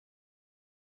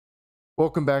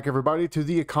Welcome back, everybody, to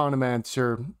the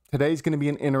Economancer. Today's going to be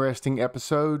an interesting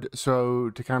episode.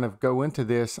 So, to kind of go into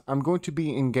this, I'm going to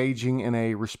be engaging in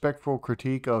a respectful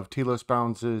critique of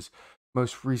Telosbound's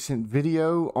most recent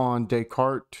video on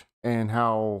Descartes and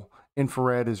how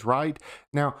infrared is right.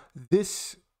 Now,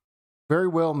 this very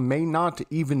well may not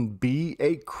even be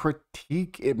a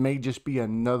critique. It may just be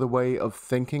another way of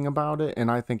thinking about it. And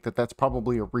I think that that's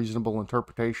probably a reasonable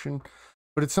interpretation.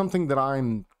 But it's something that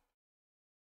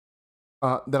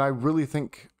that I really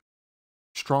think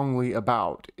strongly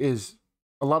about. Is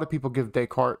a lot of people give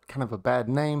Descartes kind of a bad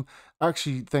name. I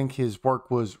actually think his work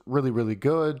was really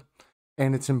good,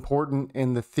 and it's important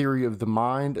in the theory of the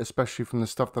mind, especially from the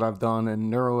stuff that I've done in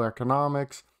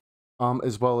neuroeconomics,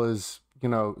 as well as, you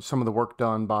know, some of the work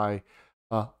done by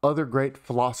other great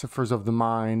philosophers of the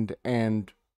mind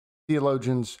and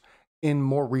theologians in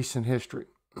more recent history.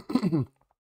 So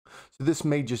this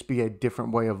may just be a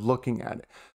different way of looking at it.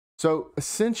 So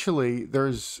essentially,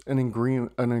 there's an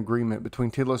agreement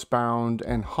between Telosbound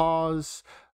and Hawes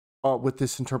with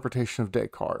this interpretation of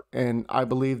Descartes, and I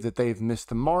believe that they've missed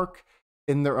the mark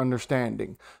in their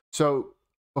understanding. So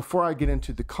before I get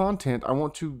into the content, I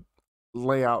want to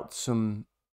lay out some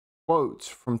quotes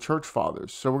from church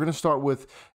fathers. So we're going to start with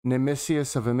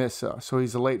Nemesius of Emissa. So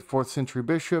he's a late 4th century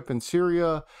bishop in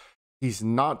Syria. He's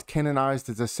not canonized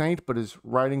as a saint, but his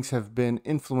writings have been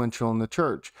influential in the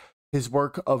church. His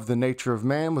work of the nature of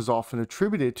man was often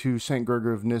attributed to St.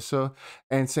 Gregory of Nyssa,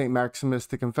 and St. Maximus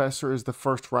the Confessor is the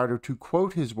first writer to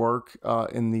quote his work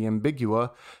in the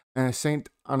Ambigua, and St.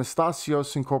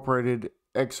 Anastasios incorporated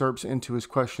excerpts into his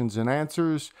questions and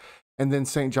answers, and then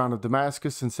St. John of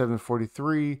Damascus in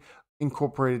 743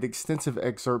 incorporated extensive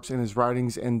excerpts in his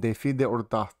writings in De Fide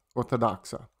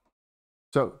Orthodoxa.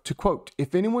 So, to quote,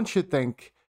 "If anyone should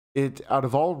think it out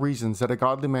of all reasons that a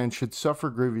godly man should suffer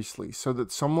grievously, so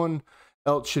that someone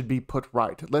else should be put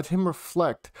right, let him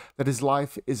reflect that his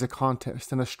life is a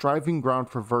contest and a striving ground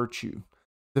for virtue.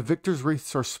 The victor's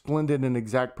wreaths are splendid in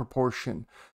exact proportion,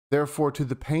 therefore to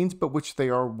the pains by which they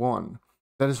are won.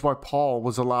 That is why Paul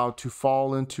was allowed to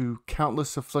fall into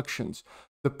countless afflictions.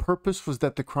 The purpose was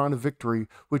that the crown of victory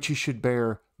which he should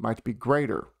bear might be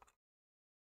greater."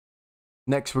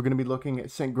 Next, we're going to be looking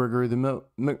at St. Gregory the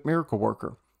Miracle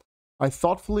Worker. "I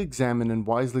thoughtfully examined and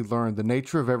wisely learned the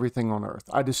nature of everything on earth.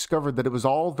 I discovered that it was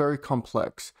all very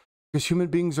complex, because human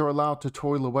beings are allowed to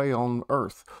toil away on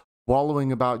earth,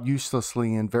 wallowing about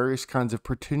uselessly in various kinds of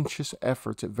pretentious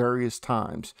efforts at various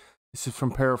times." This is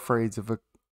from paraphrase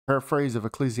of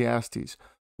Ecclesiastes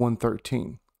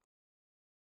 1:13.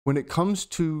 When it comes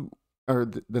to,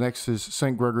 the next is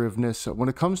St. Gregory of Nyssa. "When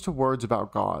it comes to words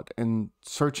about God and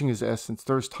searching his essence,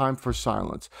 there is time for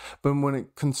silence. But when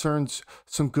it concerns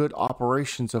some good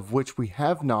operations of which we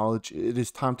have knowledge, it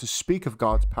is time to speak of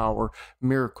God's power,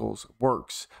 miracles,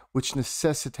 works, which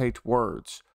necessitate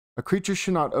words. A creature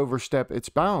should not overstep its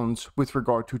bounds with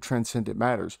regard to transcendent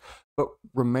matters, but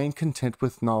remain content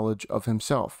with knowledge of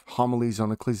himself." Homilies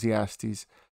on Ecclesiastes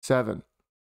 7.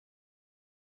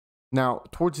 Now,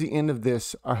 towards the end of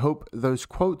this, I hope those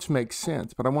quotes make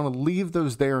sense, but I want to leave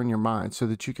those there in your mind so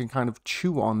that you can kind of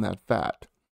chew on that fat.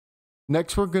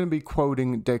 Next, we're going to be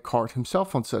quoting Descartes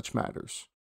himself on such matters.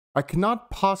 I could not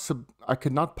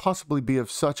possibly be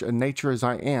of such a nature as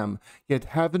I am, yet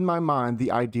have in my mind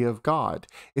the idea of God,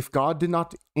 if God did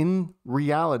not in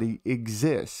reality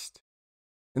exist."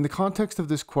 In the context of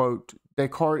this quote,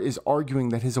 Descartes is arguing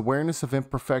that his awareness of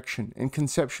imperfection and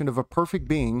conception of a perfect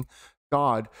being,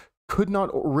 God, could not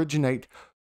originate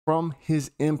from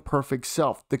his imperfect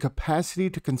self. The capacity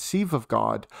to conceive of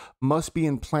God must be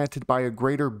implanted by a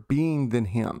greater being than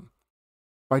him.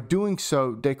 By doing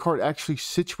so, Descartes actually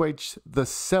situates the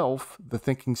self, the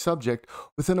thinking subject,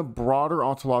 within a broader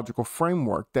ontological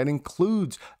framework that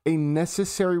includes a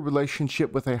necessary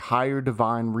relationship with a higher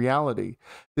divine reality.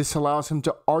 This allows him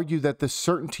to argue that the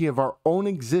certainty of our own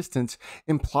existence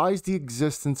implies the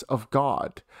existence of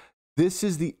God. This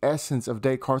is the essence of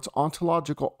Descartes'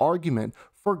 ontological argument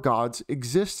for God's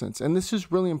existence, and this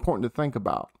is really important to think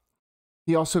about.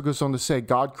 He also goes on to say,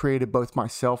 "God created both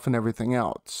myself and everything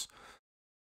else.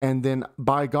 And then,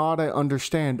 by God, I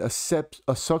understand a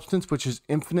substance which is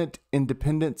infinite,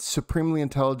 independent, supremely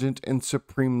intelligent, and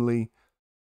supremely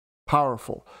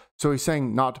powerful." So he's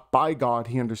saying not by God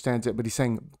he understands it, but he's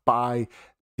saying by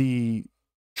the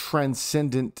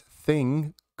transcendent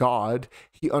thing, God,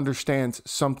 he understands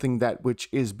something that which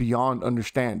is beyond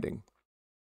understanding,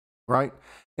 right?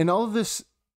 And all of this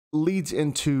leads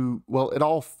into, well, it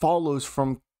all follows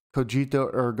from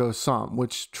Cogito ergo sum,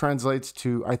 which translates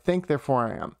to I think, therefore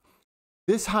I am.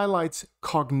 This highlights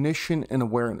cognition and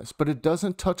awareness, but it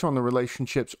doesn't touch on the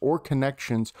relationships or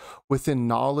connections within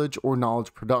knowledge or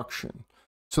knowledge production.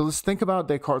 So let's think about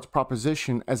Descartes'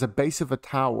 proposition as a base of a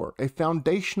tower, a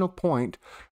foundational point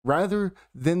rather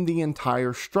than the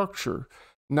entire structure.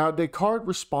 Now, Descartes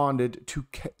responded to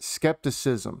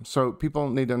skepticism. So people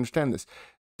need to understand this.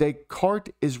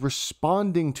 Descartes is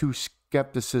responding to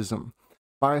skepticism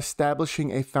by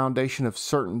establishing a foundation of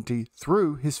certainty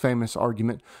through his famous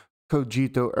argument,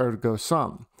 Cogito ergo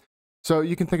sum. So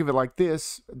you can think of it like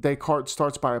this. Descartes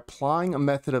starts by applying a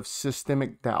method of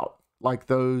systemic doubt, like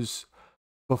those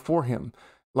before him,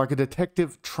 like a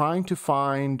detective trying to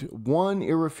find one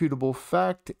irrefutable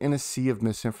fact in a sea of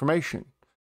misinformation.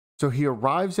 So he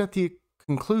arrives at the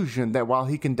conclusion that while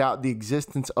he can doubt the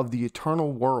existence of the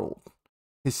eternal world,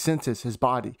 his senses, his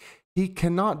body, he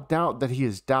cannot doubt that he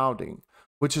is doubting,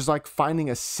 which is like finding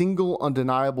a single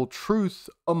undeniable truth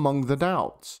among the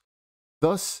doubts.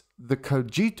 Thus, the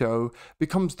cogito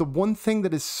becomes the one thing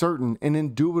that is certain and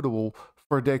indubitable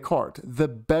for Descartes, the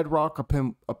bedrock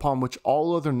upon which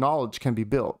all other knowledge can be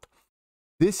built.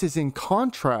 This is in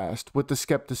contrast with the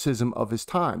skepticism of his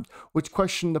time, which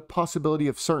questioned the possibility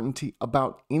of certainty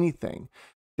about anything.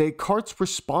 Descartes'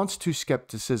 response to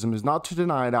skepticism is not to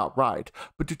deny it outright,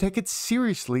 but to take it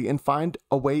seriously and find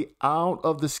a way out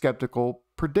of the skeptical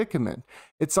predicament.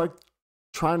 It's like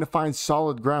trying to find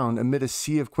solid ground amid a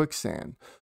sea of quicksand.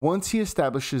 Once he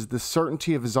establishes the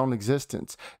certainty of his own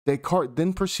existence, Descartes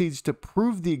then proceeds to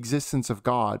prove the existence of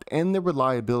God and the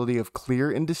reliability of clear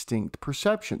and distinct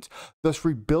perceptions, thus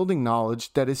rebuilding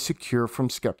knowledge that is secure from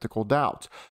skeptical doubts.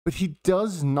 But he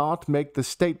does not make the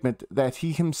statement that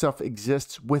he himself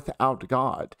exists without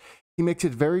God. He makes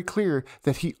it very clear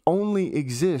that he only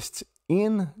exists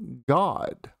in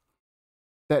God.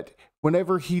 That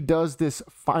whenever he does this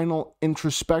final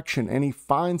introspection and he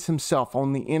finds himself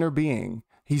on the inner being,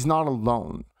 he's not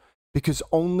alone, because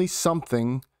only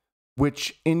something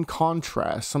which, in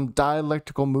contrast, some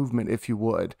dialectical movement, if you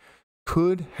would,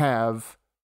 could have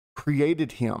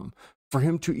created him. For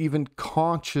him to even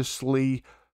consciously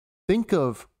think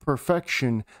of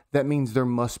perfection, that means there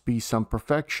must be some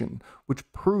perfection, which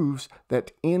proves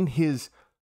that in his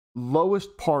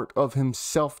lowest part of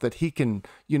himself that he can,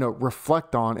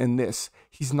 reflect on in this,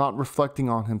 he's not reflecting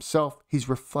on himself, he's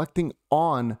reflecting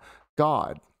on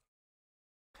God.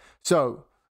 So,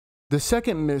 the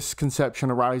second misconception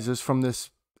arises from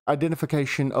this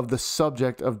identification of the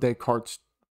subject of Descartes'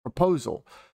 proposal.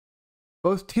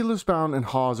 Both Telosbound and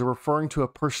Hawes are referring to a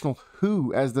personal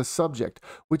who as the subject,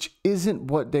 which isn't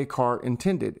what Descartes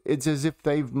intended. It's as if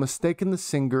they've mistaken the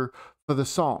singer for the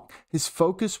song. His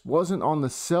focus wasn't on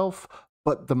the self,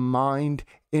 but the mind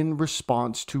in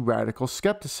response to radical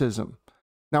skepticism.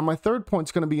 Now, my third point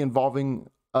is going to be involving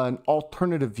an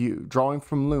alternative view, drawing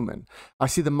from Luhmann. I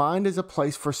see the mind as a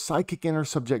place for psychic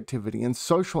intersubjectivity and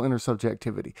social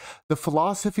intersubjectivity. The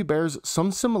philosophy bears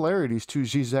some similarities to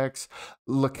Zizek's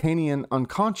Lacanian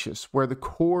unconscious, where the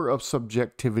core of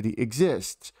subjectivity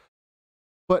exists.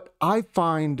 But I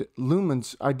find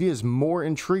Luhmann's ideas more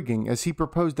intriguing, as he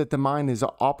proposed that the mind is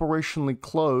operationally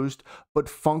closed but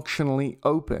functionally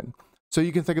open. So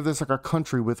you can think of this like a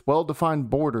country with well-defined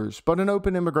borders, but an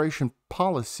open immigration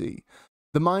policy.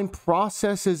 The mind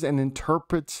processes and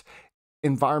interprets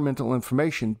environmental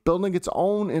information, building its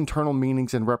own internal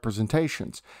meanings and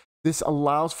representations. This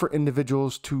allows for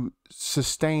individuals to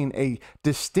sustain a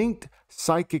distinct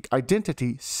psychic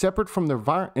identity separate from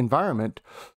their environment.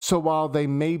 So while there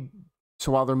may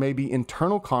be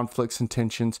internal conflicts and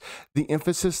tensions, the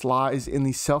emphasis lies in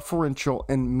the self-referential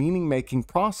and meaning-making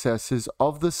processes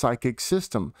of the psychic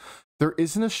system. There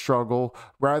isn't a struggle,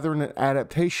 rather an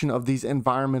adaptation of these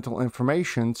environmental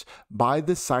informations by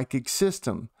the psychic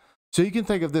system. So you can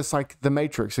think of this like The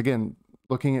Matrix, again,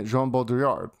 looking at Jean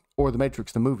Baudrillard, or The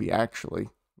Matrix, the movie, actually.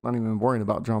 I'm not even worrying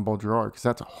about Jean Baudrillard, because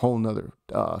that's a whole nother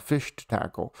fish to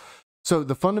tackle. So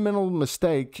the fundamental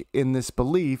mistake in this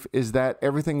belief is that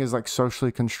everything is like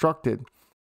socially constructed,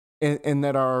 and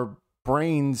that our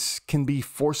brains can be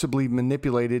forcibly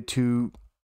manipulated to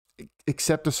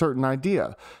accept a certain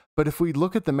idea. But if we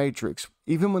look at The Matrix,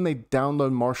 even when they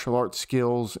download martial arts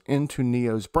skills into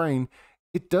Neo's brain,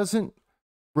 it doesn't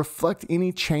reflect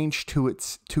any change to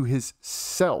his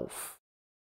self.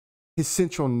 His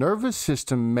central nervous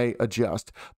system may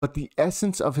adjust, but the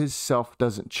essence of his self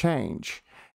doesn't change.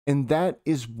 And that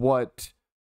is what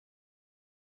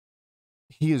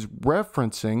he is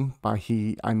referencing, by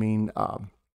he, I mean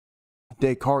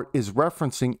Descartes is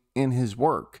referencing in his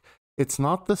work. It's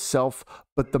not the self,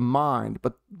 but the mind,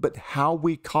 but how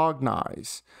we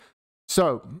cognize.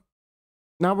 So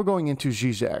now we're going into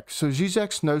Zizek. So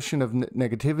Zizek's notion of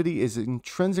negativity is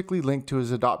intrinsically linked to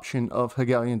his adoption of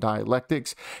Hegelian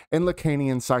dialectics and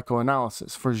Lacanian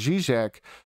psychoanalysis. For Zizek,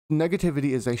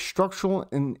 negativity is a structural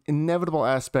and inevitable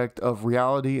aspect of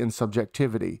reality and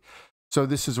subjectivity. So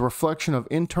this is a reflection of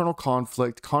internal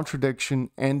conflict, contradiction,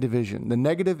 and division. The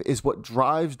negative is what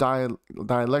drives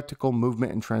dialectical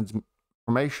movement and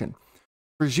transformation.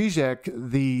 For Zizek,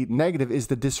 the negative is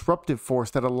the disruptive force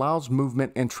that allows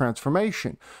movement and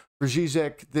transformation. For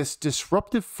Zizek, this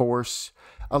disruptive force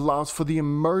allows for the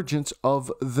emergence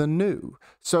of the new.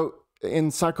 So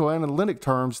in psychoanalytic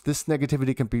terms, this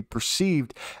negativity can be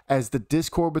perceived as the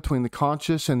discord between the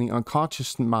conscious and the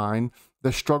unconscious mind,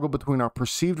 the struggle between our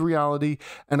perceived reality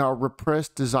and our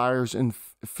repressed desires and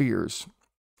fears.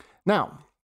 Now,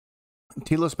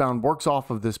 Telosbound works off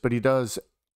of this, but he does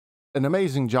an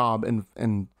amazing job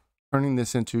in turning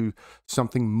this into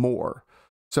something more.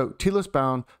 So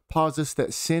Telosbound posits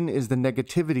that sin is the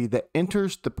negativity that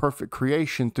enters the perfect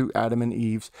creation through Adam and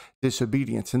Eve's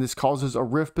disobedience, and this causes a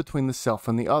rift between the self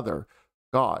and the other,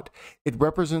 God. It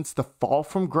represents the fall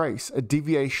from grace, a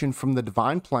deviation from the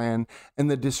divine plan, and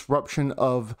the disruption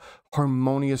of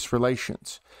harmonious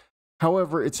relations.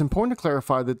 However, it's important to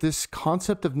clarify that this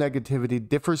concept of negativity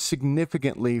differs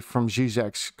significantly from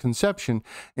Zizek's conception.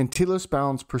 In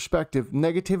Telosbound's perspective,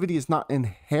 negativity is not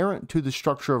inherent to the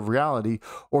structure of reality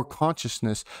or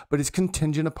consciousness, but is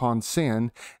contingent upon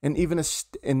sin and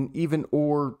even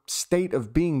or state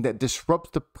of being that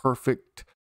disrupts the perfect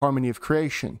harmony of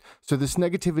creation. So this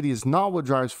negativity is not what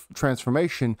drives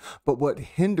transformation, but what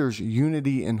hinders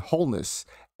unity and wholeness,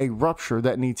 a rupture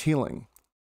that needs healing.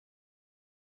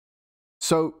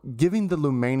 So, giving the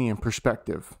Luhmannian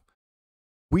perspective,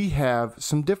 we have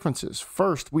some differences.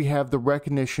 First, we have the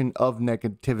recognition of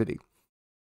negativity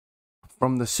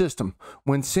from the system.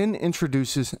 When sin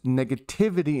introduces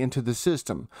negativity into the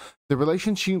system, the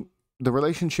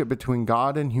relationship between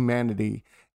God and humanity,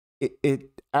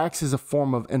 it acts as a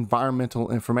form of environmental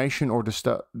information or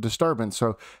disturbance. So,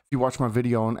 if you watch my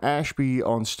video on Ashby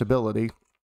on stability,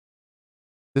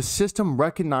 the system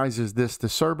recognizes this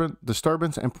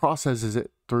disturbance and processes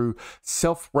it through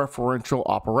self-referential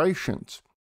operations.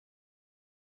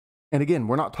 And again,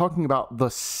 we're not talking about the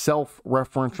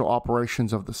self-referential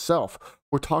operations of the self.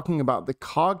 We're talking about the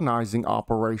cognizing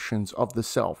operations of the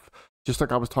self. Just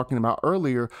like I was talking about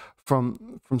earlier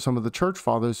from some of the church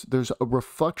fathers, there's a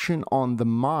reflection on the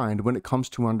mind when it comes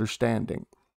to understanding.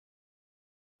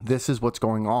 This is what's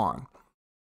going on.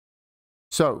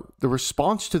 So the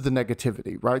response to the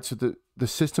negativity, right? So the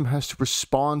system has to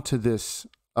respond to this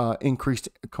increased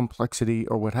complexity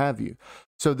or what have you.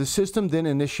 So the system then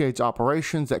initiates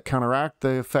operations that counteract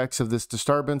the effects of this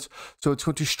disturbance. So it's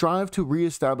going to strive to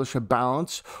reestablish a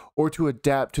balance or to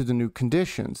adapt to the new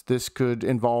conditions. This could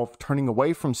involve turning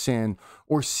away from sin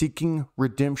or seeking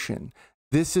redemption.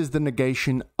 This is the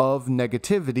negation of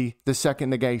negativity, the second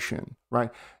negation, right?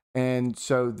 And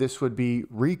so this would be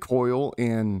recoil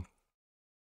in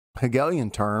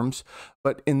Hegelian terms,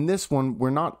 but in this one, we're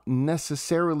not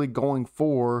necessarily going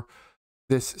for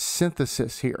this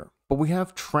synthesis here, but we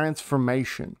have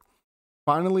transformation.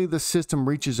 Finally, the system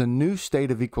reaches a new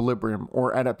state of equilibrium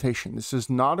or adaptation. This is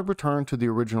not a return to the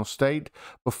original state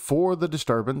before the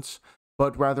disturbance,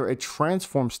 but rather a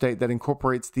transformed state that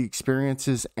incorporates the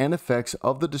experiences and effects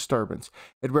of the disturbance.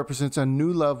 It represents a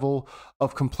new level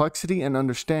of complexity and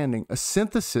understanding, a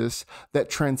synthesis that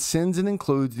transcends and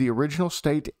includes the original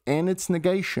state and its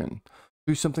negation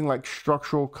through something like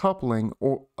structural coupling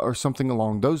or something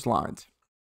along those lines.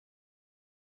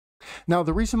 Now,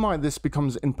 the reason why this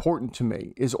becomes important to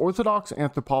me is Orthodox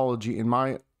Anthropology, in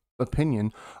my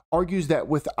opinion, argues that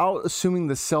without assuming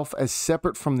the self as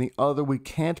separate from the other, we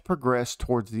can't progress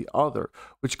towards the other,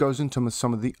 which goes into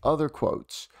some of the other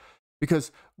quotes.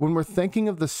 Because when we're thinking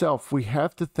of the self, we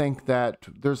have to think that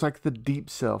there's like the deep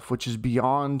self, which is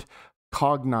beyond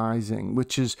cognizing,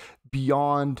 which is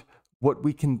beyond what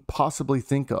we can possibly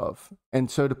think of. And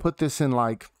so to put this in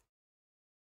like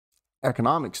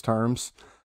economics terms,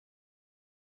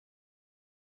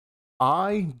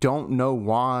 I don't know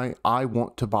why I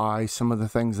want to buy some of the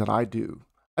things that I do.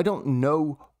 I don't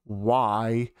know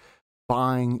why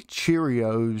buying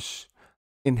Cheerios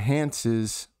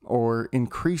enhances or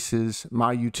increases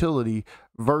my utility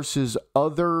versus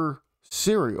other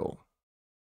cereal.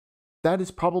 That is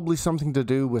probably something to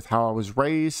do with how I was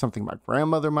raised, something my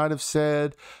grandmother might have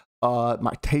said,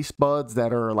 my taste buds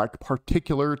that are like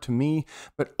particular to me,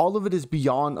 but all of it is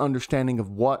beyond understanding of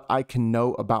what I can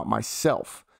know about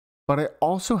myself. But I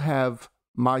also have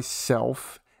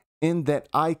myself in that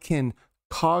I can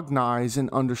cognize and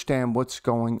understand what's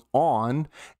going on.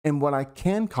 And when I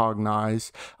can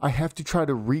cognize, I have to try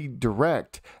to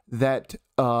redirect that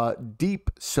deep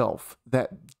self,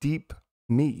 that deep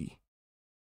me.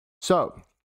 So,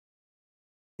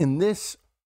 in this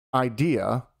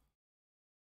idea,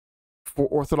 for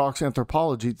Orthodox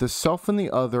anthropology, the self and the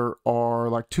other are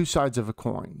like two sides of a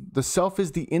coin. The self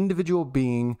is the individual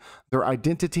being, their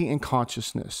identity and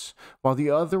consciousness, while the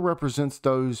other represents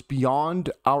those beyond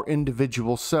our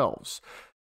individual selves.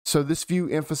 So this view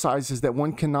emphasizes that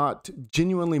one cannot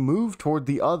genuinely move toward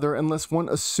the other unless one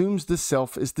assumes the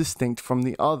self is distinct from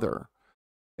the other.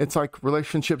 It's like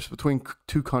relationships between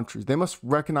two countries. They must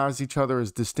recognize each other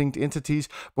as distinct entities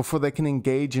before they can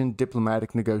engage in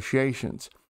diplomatic negotiations.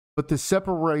 But the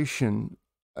separation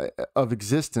of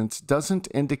existence doesn't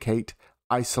indicate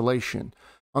isolation.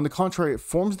 On the contrary, it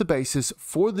forms the basis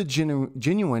for the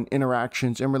genuine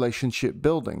interactions and relationship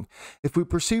building. If we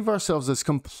perceive ourselves as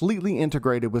completely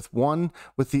integrated with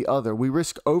the other, we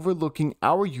risk overlooking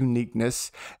our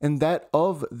uniqueness and that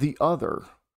of the other.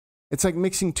 It's like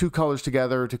mixing two colors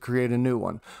together to create a new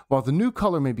one. While the new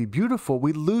color may be beautiful,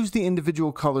 we lose the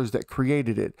individual colors that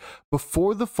created it.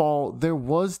 Before the fall, there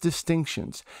was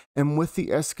distinctions, and with the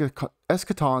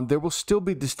eschaton, there will still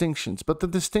be distinctions, but the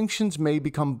distinctions may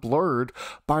become blurred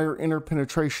by our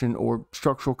interpenetration or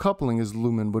structural coupling, as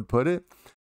Luhmann would put it.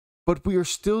 But we are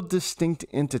still distinct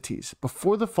entities.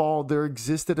 Before the fall, there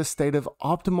existed a state of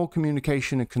optimal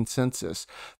communication and consensus.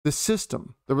 The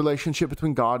system, the relationship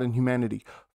between God and humanity,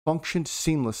 functioned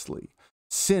seamlessly.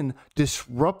 Sin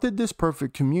disrupted this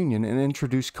perfect communion and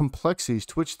introduced complexities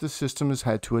to which the system has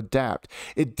had to adapt.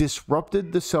 It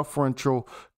disrupted the self-referential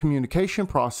communication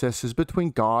processes between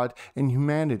God and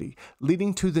humanity,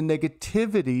 leading to the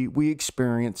negativity we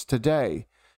experience today.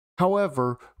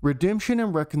 However, redemption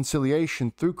and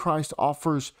reconciliation through Christ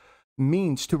offers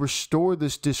means to restore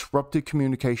this disrupted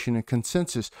communication and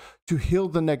consensus, to heal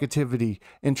the negativity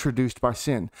introduced by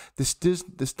sin. This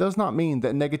does not mean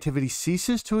that negativity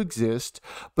ceases to exist,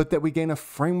 but that we gain a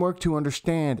framework to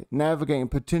understand, navigate, and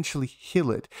potentially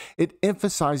heal it. It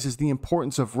emphasizes the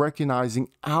importance of recognizing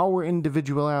our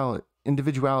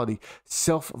individuality,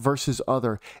 self versus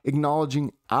other,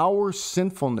 acknowledging our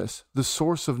sinfulness, the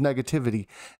source of negativity,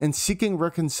 and seeking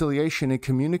reconciliation and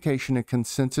communication and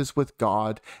consensus with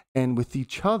God and with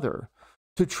each other.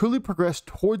 To truly progress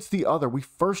towards the other, we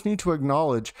first need to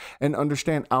acknowledge and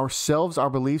understand ourselves, our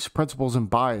beliefs, principles, and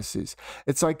biases.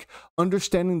 It's like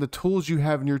understanding the tools you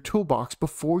have in your toolbox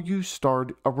before you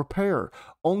start a repair.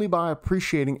 Only by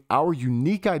appreciating our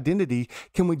unique identity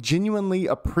can we genuinely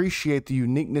appreciate the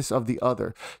uniqueness of the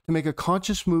other. To make a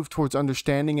conscious move towards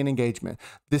understanding and engagement,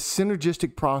 this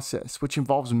synergistic process, which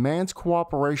involves man's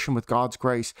cooperation with God's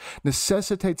grace,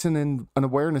 necessitates an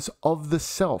awareness of the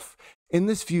self. In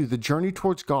this view, the journey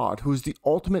towards God, who is the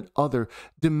ultimate other,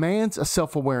 demands a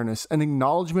self-awareness, an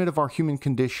acknowledgement of our human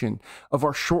condition, of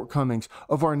our shortcomings,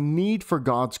 of our need for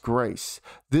God's grace.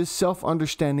 This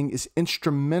self-understanding is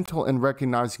instrumental in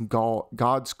recognizing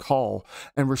God's call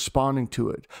and responding to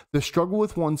it. The struggle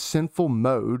with one's sinful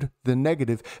mode, the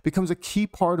negative, becomes a key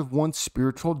part of one's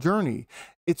spiritual journey.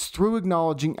 It's through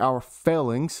acknowledging our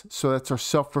failings, so that's our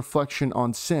self-reflection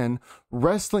on sin,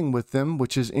 wrestling with them,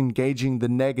 which is engaging the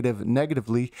negative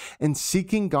negatively, and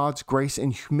seeking God's grace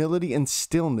in humility and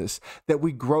stillness, that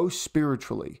we grow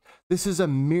spiritually. This is a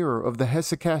mirror of the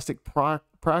hesychastic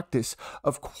practice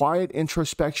of quiet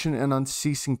introspection and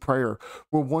unceasing prayer,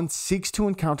 where one seeks to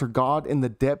encounter God in the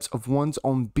depths of one's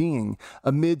own being,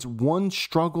 amidst one's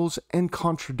struggles and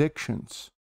contradictions.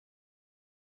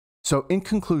 So, in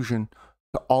conclusion,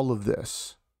 to all of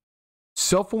this,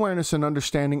 self-awareness and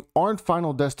understanding aren't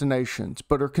final destinations,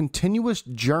 but are continuous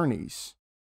journeys.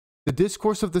 The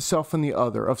discourse of the self and the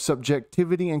other, of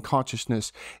subjectivity and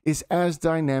consciousness, is as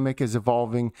dynamic as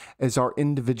evolving as our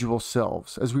individual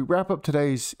selves. As we wrap up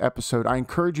today's episode, I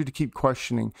encourage you to keep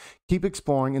questioning, keep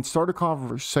exploring, and start a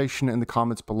conversation in the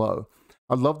comments below.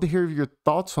 I'd love to hear your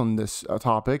thoughts on this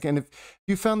topic, and if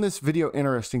you found this video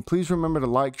interesting, please remember to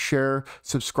like, share,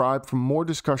 subscribe for more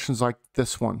discussions like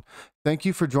this one. Thank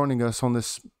you for joining us on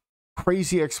this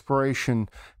crazy exploration.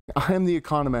 I am the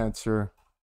Economancer.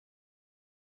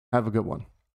 Have a good one.